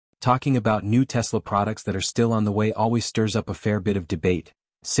Talking about new Tesla products that are still on the way always stirs up a fair bit of debate,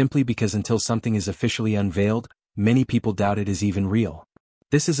 simply because until something is officially unveiled, many people doubt it is even real.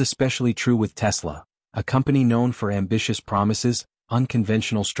 This is especially true with Tesla, a company known for ambitious promises,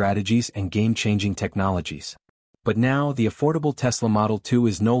 unconventional strategies and game-changing technologies. But now, the affordable Tesla Model 2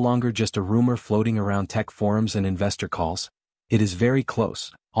 is no longer just a rumor floating around tech forums and investor calls. It is very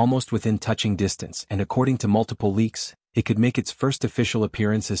close, almost within touching distance, and according to multiple leaks, it could make its first official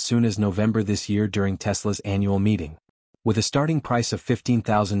appearance as soon as November this year during Tesla's annual meeting. With a starting price of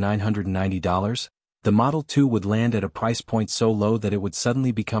 $15,990, the Model 2 would land at a price point so low that it would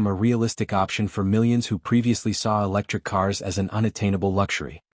suddenly become a realistic option for millions who previously saw electric cars as an unattainable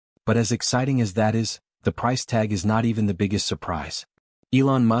luxury. But as exciting as that is, the price tag is not even the biggest surprise.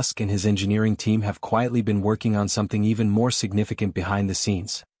 Elon Musk and his engineering team have quietly been working on something even more significant behind the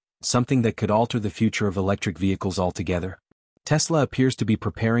scenes, something that could alter the future of electric vehicles altogether. Tesla appears to be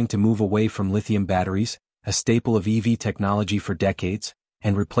preparing to move away from lithium batteries, a staple of EV technology for decades,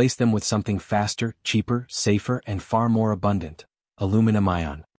 and replace them with something faster, cheaper, safer, and far more abundant: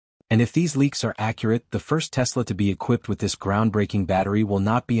 aluminum-ion. And if these leaks are accurate, the first Tesla to be equipped with this groundbreaking battery will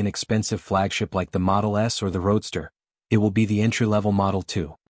not be an expensive flagship like the Model S or the Roadster. It will be the entry-level Model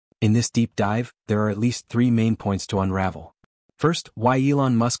 2. In this deep dive, there are at least 3 main points to unravel. First, why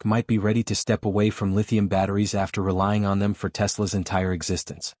Elon Musk might be ready to step away from lithium batteries after relying on them for Tesla's entire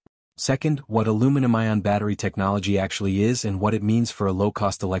existence. Second, what aluminum-ion battery technology actually is and what it means for a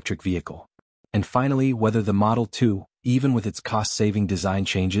low-cost electric vehicle. And finally, whether the Model 2, even with its cost-saving design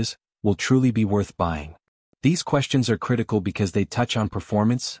changes, will truly be worth buying. These questions are critical because they touch on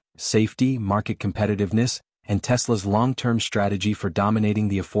performance, safety, market competitiveness, and Tesla's long-term strategy for dominating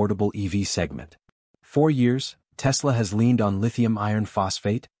the affordable EV segment. For years, Tesla has leaned on lithium iron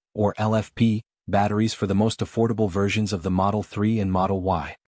phosphate, or LFP, batteries for the most affordable versions of the Model 3 and Model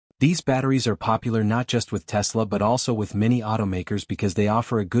Y. These batteries are popular not just with Tesla but also with many automakers because they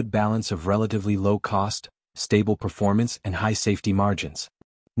offer a good balance of relatively low cost, stable performance, and high safety margins.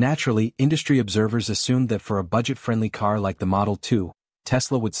 Naturally, industry observers assumed that for a budget-friendly car like the Model 2,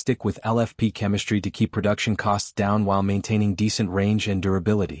 Tesla would stick with LFP chemistry to keep production costs down while maintaining decent range and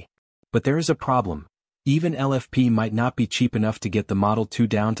durability. But there is a problem. Even LFP might not be cheap enough to get the Model 2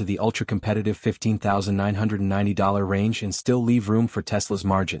 down to the ultra-competitive $15,990 range and still leave room for Tesla's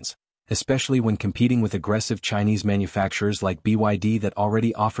margins, especially when competing with aggressive Chinese manufacturers like BYD that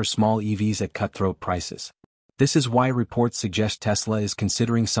already offer small EVs at cutthroat prices. This is why reports suggest Tesla is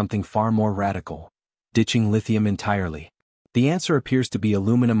considering something far more radical: ditching lithium entirely. The answer appears to be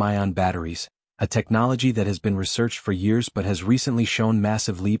aluminum-ion batteries, a technology that has been researched for years but has recently shown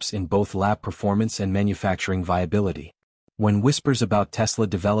massive leaps in both lab performance and manufacturing viability. When whispers about Tesla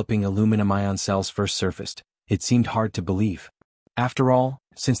developing aluminum-ion cells first surfaced, it seemed hard to believe. After all,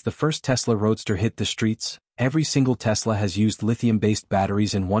 since the first Tesla Roadster hit the streets, every single Tesla has used lithium-based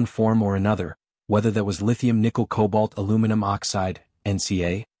batteries in one form or another, whether that was lithium nickel cobalt aluminum oxide,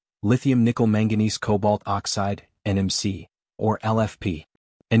 NCA, lithium nickel manganese cobalt oxide, NMC, or LFP.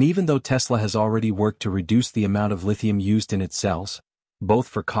 And even though Tesla has already worked to reduce the amount of lithium used in its cells, both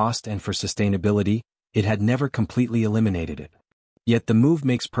for cost and for sustainability, it had never completely eliminated it. Yet the move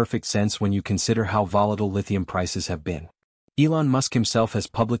makes perfect sense when you consider how volatile lithium prices have been. Elon Musk himself has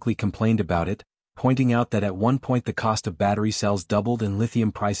publicly complained about it, pointing out that at one point the cost of battery cells doubled and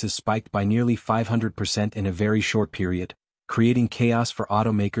lithium prices spiked by nearly 500% in a very short period, creating chaos for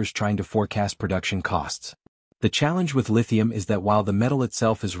automakers trying to forecast production costs. The challenge with lithium is that while the metal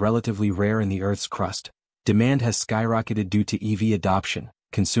itself is relatively rare in the Earth's crust, demand has skyrocketed due to EV adoption,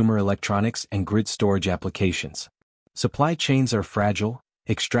 consumer electronics, and grid storage applications. Supply chains are fragile,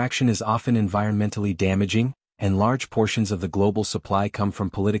 extraction is often environmentally damaging, and large portions of the global supply come from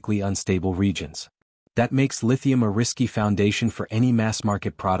politically unstable regions. That makes lithium a risky foundation for any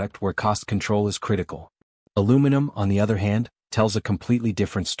mass-market product where cost control is critical. Aluminum, on the other hand, tells a completely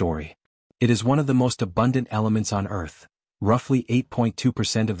different story. It is one of the most abundant elements on Earth, roughly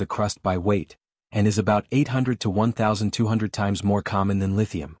 8.2% of the crust by weight, and is about 800 to 1,200 times more common than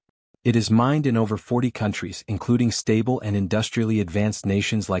lithium. It is mined in over 40 countries, including stable and industrially advanced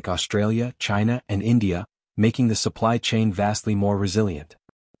nations like Australia, China, and India, making the supply chain vastly more resilient.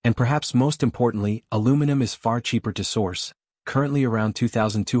 And perhaps most importantly, aluminum is far cheaper to source, currently around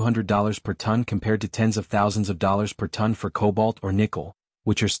 $2,200 per ton compared to tens of thousands of dollars per ton for cobalt or nickel,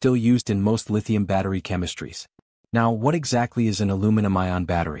 which are still used in most lithium battery chemistries. Now, what exactly is an aluminum-ion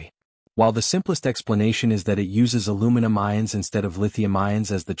battery? While the simplest explanation is that it uses aluminum ions instead of lithium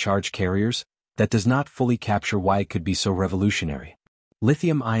ions as the charge carriers, that does not fully capture why it could be so revolutionary.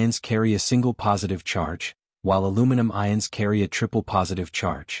 Lithium ions carry a single positive charge, while aluminum ions carry a triple positive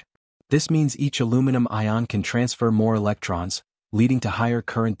charge. This means each aluminum ion can transfer more electrons, leading to higher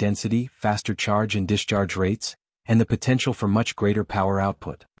current density, faster charge and discharge rates, and the potential for much greater power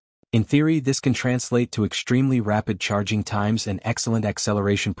output. In theory, this can translate to extremely rapid charging times and excellent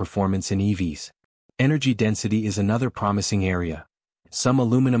acceleration performance in EVs. Energy density is another promising area. Some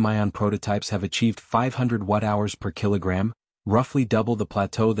aluminum-ion prototypes have achieved 500 watt-hours per kilogram, roughly double the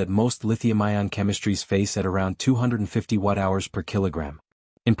plateau that most lithium-ion chemistries face at around 250 watt-hours per kilogram.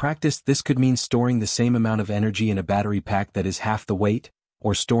 In practice, this could mean storing the same amount of energy in a battery pack that is half the weight,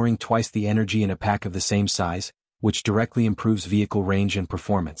 or storing twice the energy in a pack of the same size, which directly improves vehicle range and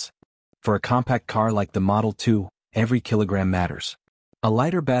performance. For a compact car like the Model 2, every kilogram matters. A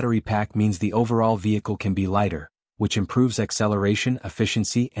lighter battery pack means the overall vehicle can be lighter, which improves acceleration,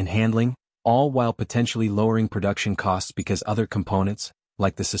 efficiency, and handling, all while potentially lowering production costs because other components,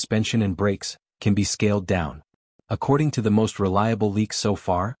 like the suspension and brakes, can be scaled down. According to the most reliable leaks so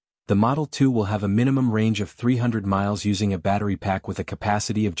far, the Model 2 will have a minimum range of 300 miles using a battery pack with a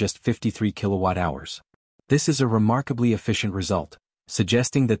capacity of just 53 kilowatt-hours. This is a remarkably efficient result,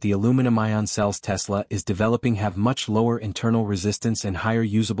 suggesting that the aluminum-ion cells Tesla is developing have much lower internal resistance and higher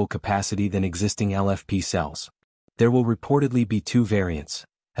usable capacity than existing LFP cells. There will reportedly be two variants,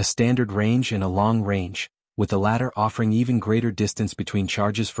 a standard range and a long range, with the latter offering even greater distance between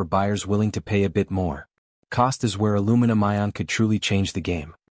charges for buyers willing to pay a bit more. Cost is where aluminum-ion could truly change the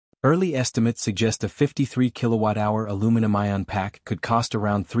game. Early estimates suggest a 53 kilowatt-hour aluminum-ion pack could cost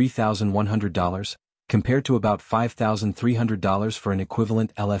around $3,100, compared to about $5,300 for an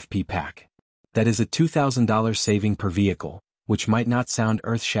equivalent LFP pack. That is a $2,000 saving per vehicle, which might not sound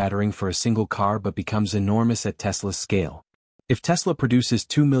earth-shattering for a single car but becomes enormous at Tesla's scale. If Tesla produces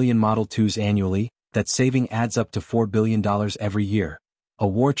 2 million Model 2s annually, that saving adds up to $4 billion every year, a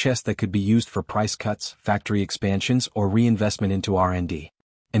war chest that could be used for price cuts, factory expansions, or reinvestment into R&D.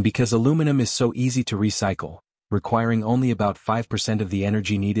 And because aluminum is so easy to recycle, requiring only about 5% of the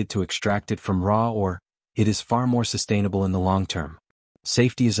energy needed to extract it from raw ore, it is far more sustainable in the long term.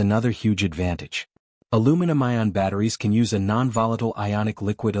 Safety is another huge advantage. Aluminum-ion batteries can use a non-volatile ionic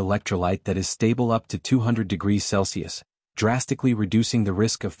liquid electrolyte that is stable up to 200 degrees Celsius, drastically reducing the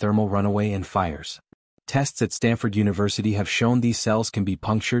risk of thermal runaway and fires. Tests at Stanford University have shown these cells can be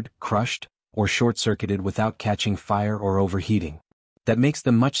punctured, crushed, or short-circuited without catching fire or overheating. That makes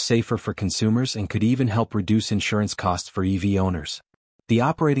them much safer for consumers and could even help reduce insurance costs for EV owners. The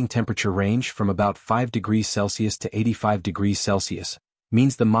operating temperature range from about 5 degrees Celsius to 85 degrees Celsius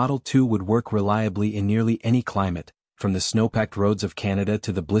means the Model 2 would work reliably in nearly any climate, from the snow-packed roads of Canada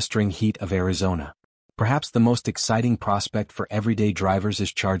to the blistering heat of Arizona. Perhaps the most exciting prospect for everyday drivers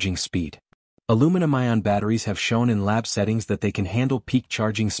is charging speed. Aluminum-ion batteries have shown in lab settings that they can handle peak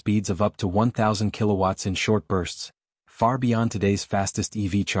charging speeds of up to 1,000 kilowatts in short bursts, far beyond today's fastest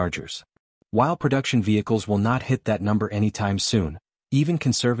EV chargers. While production vehicles will not hit that number anytime soon, even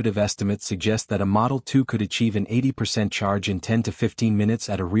conservative estimates suggest that a Model 2 could achieve an 80% charge in 10 to 15 minutes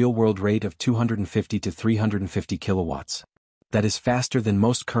at a real-world rate of 250 to 350 kilowatts. That is faster than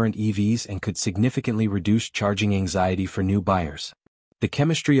most current EVs and could significantly reduce charging anxiety for new buyers. The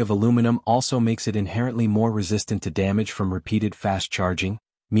chemistry of aluminum also makes it inherently more resistant to damage from repeated fast charging,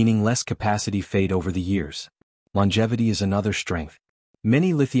 meaning less capacity fade over the years. Longevity is another strength.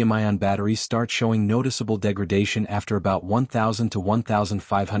 Many lithium-ion batteries start showing noticeable degradation after about 1,000 to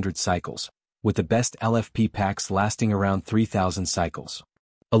 1,500 cycles, with the best LFP packs lasting around 3,000 cycles.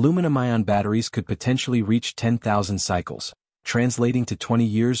 Aluminum-ion batteries could potentially reach 10,000 cycles, translating to 20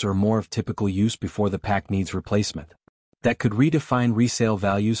 years or more of typical use before the pack needs replacement. That could redefine resale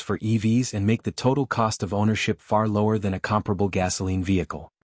values for EVs and make the total cost of ownership far lower than a comparable gasoline vehicle.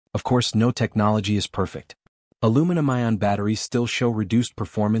 Of course, no technology is perfect. Aluminum-ion batteries still show reduced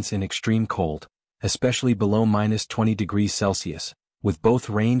performance in extreme cold, especially below -20 degrees Celsius, with both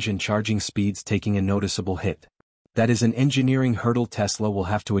range and charging speeds taking a noticeable hit. That is an engineering hurdle Tesla will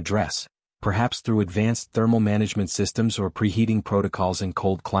have to address, perhaps through advanced thermal management systems or preheating protocols in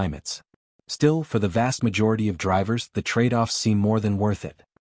cold climates. Still, for the vast majority of drivers, the trade-offs seem more than worth it.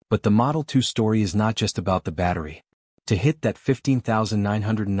 But the Model 2 story is not just about the battery. To hit that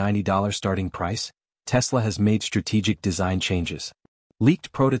 $15,990 starting price, Tesla has made strategic design changes.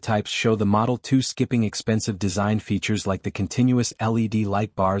 Leaked prototypes show the Model 2 skipping expensive design features like the continuous LED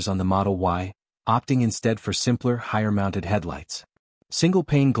light bars on the Model Y, opting instead for simpler, higher-mounted headlights.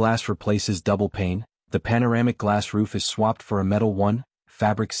 Single-pane glass replaces double-pane, the panoramic glass roof is swapped for a metal one,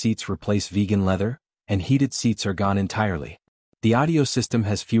 fabric seats replace vegan leather, and heated seats are gone entirely. The audio system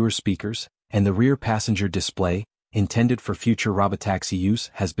has fewer speakers, and the rear passenger display, intended for future robotaxi use,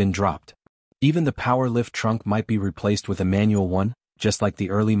 has been dropped. Even the power lift trunk might be replaced with a manual one, just like the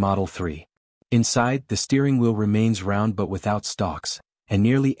early Model 3. Inside, the steering wheel remains round but without stalks, and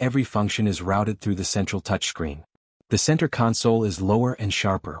nearly every function is routed through the central touchscreen. The center console is lower and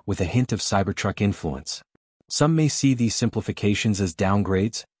sharper with a hint of Cybertruck influence. Some may see these simplifications as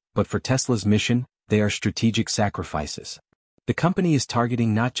downgrades, but for Tesla's mission, they are strategic sacrifices. The company is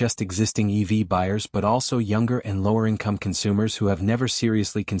targeting not just existing EV buyers but also younger and lower-income consumers who have never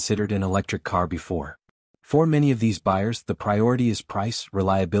seriously considered an electric car before. For many of these buyers, the priority is price,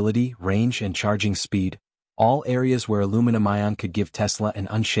 reliability, range, and charging speed, all areas where aluminum-ion could give Tesla an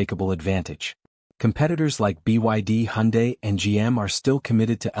unshakable advantage. Competitors like BYD, Hyundai, and GM are still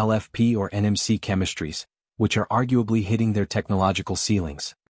committed to LFP or NMC chemistries, which are arguably hitting their technological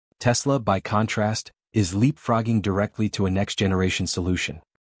ceilings. Tesla, by contrast, is leapfrogging directly to a next-generation solution.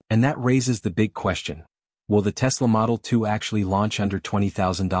 And that raises the big question: will the Tesla Model 2 actually launch under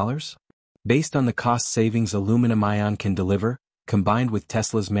 $20,000? Based on the cost savings aluminum-ion can deliver, combined with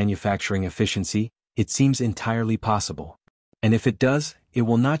Tesla's manufacturing efficiency, it seems entirely possible. And if it does, it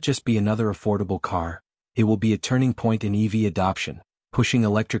will not just be another affordable car, it will be a turning point in EV adoption, pushing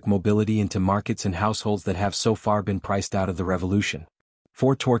electric mobility into markets and households that have so far been priced out of the revolution.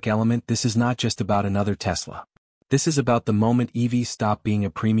 For Torque Element, this is not just about another Tesla. This is about the moment EVs stop being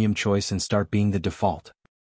a premium choice and start being the default.